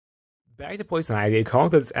Back to Poison Ivy, a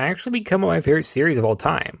comic that's actually become one of my favorite series of all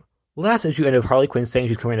time. Last issue ended with Harley Quinn saying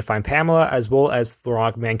she's coming to find Pamela, as well as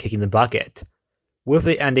Floronic Man kicking the bucket, with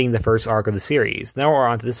it ending the first arc of the series. Now we're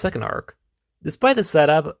on to the second arc. Despite the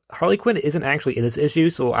setup, Harley Quinn isn't actually in this issue,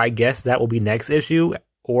 so I guess that will be next issue,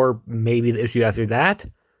 or maybe the issue after that.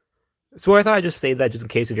 So I thought I'd just save that just in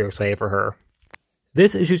case if you're excited for her.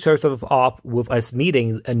 This issue starts off with us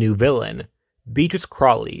meeting a new villain, Beatrice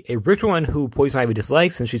Crawley, a rich woman who Poison Ivy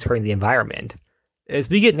dislikes since she's hurting the environment. As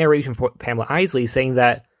we get narration from Pamela Isley saying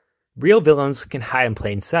that real villains can hide in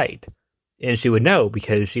plain sight, and she would know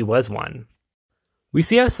because she was one. We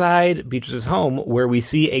see outside Beatrice's home where we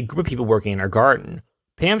see a group of people working in her garden.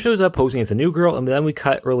 Pam shows up posing as a new girl, and then we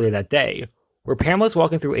cut earlier that day, where Pamela's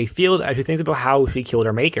walking through a field as she thinks about how she killed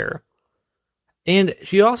her maker. And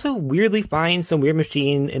she also weirdly finds some weird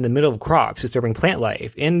machine in the middle of crops disturbing plant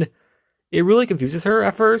life, and it really confuses her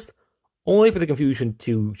at first, only for the confusion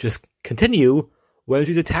to just continue when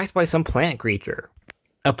she's attacked by some plant creature.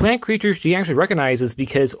 A plant creature she actually recognizes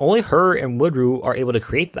because only her and Woodrue are able to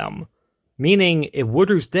create them. Meaning, if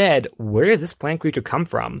Woodrue's dead, where did this plant creature come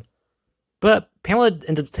from? But Pamela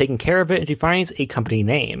ends up taking care of it, and she finds a company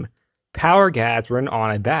name, Powergas, written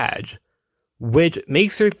on a badge, which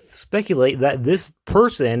makes her speculate that this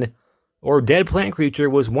person, or dead plant creature,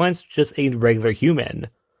 was once just a regular human.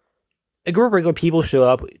 A group of regular people show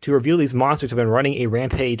up to reveal these monsters have been running a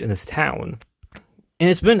rampage in this town. And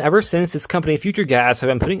it's been ever since this company, Futuregas, have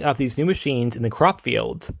been putting up these new machines in the crop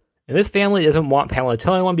fields. And this family doesn't want Pamela to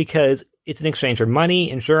tell anyone because it's in exchange for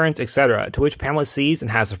money, insurance, etc., to which Pamela sees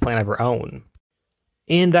and has a plan of her own.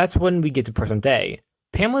 And that's when we get to present day.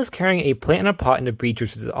 Pamela is carrying a plant in a pot into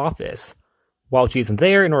Beatrice's office, while she isn't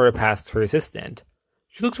there in order to pass her assistant.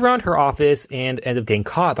 She looks around her office and ends up getting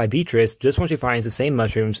caught by Beatrice just when she finds the same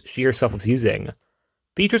mushrooms she herself was using.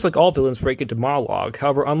 Beatrice, like all villains, break into monologue.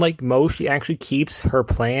 However, unlike most, she actually keeps her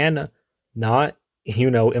plan not,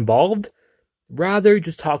 involved. Rather,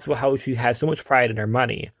 just talks about how she has so much pride in her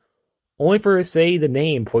money, only for her to say the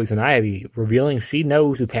name Poison Ivy, revealing she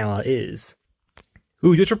knows who Pamela is.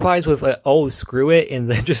 Who just replies with, oh, screw it,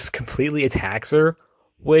 and then just completely attacks her,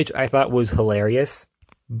 which I thought was hilarious.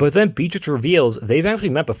 But then Beatrice reveals they've actually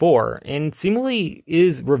met before, and seemingly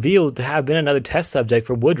is revealed to have been another test subject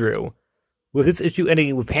for Woodrue, with this issue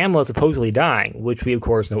ending with Pamela supposedly dying, which we of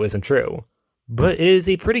course know isn't true. But it is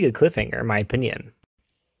a pretty good cliffhanger, in my opinion.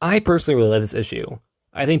 I personally really like this issue.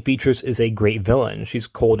 I think Beatrice is a great villain. She's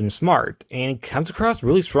cold and smart, and comes across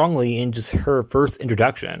really strongly in just her first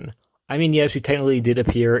introduction. I mean, yes, she technically did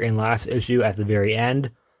appear in last issue at the very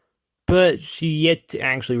end, but she yet to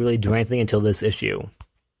actually really do anything until this issue.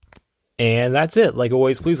 And that's it. Like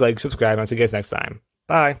always, please like, subscribe, and I'll see you guys next time.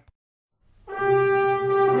 Bye!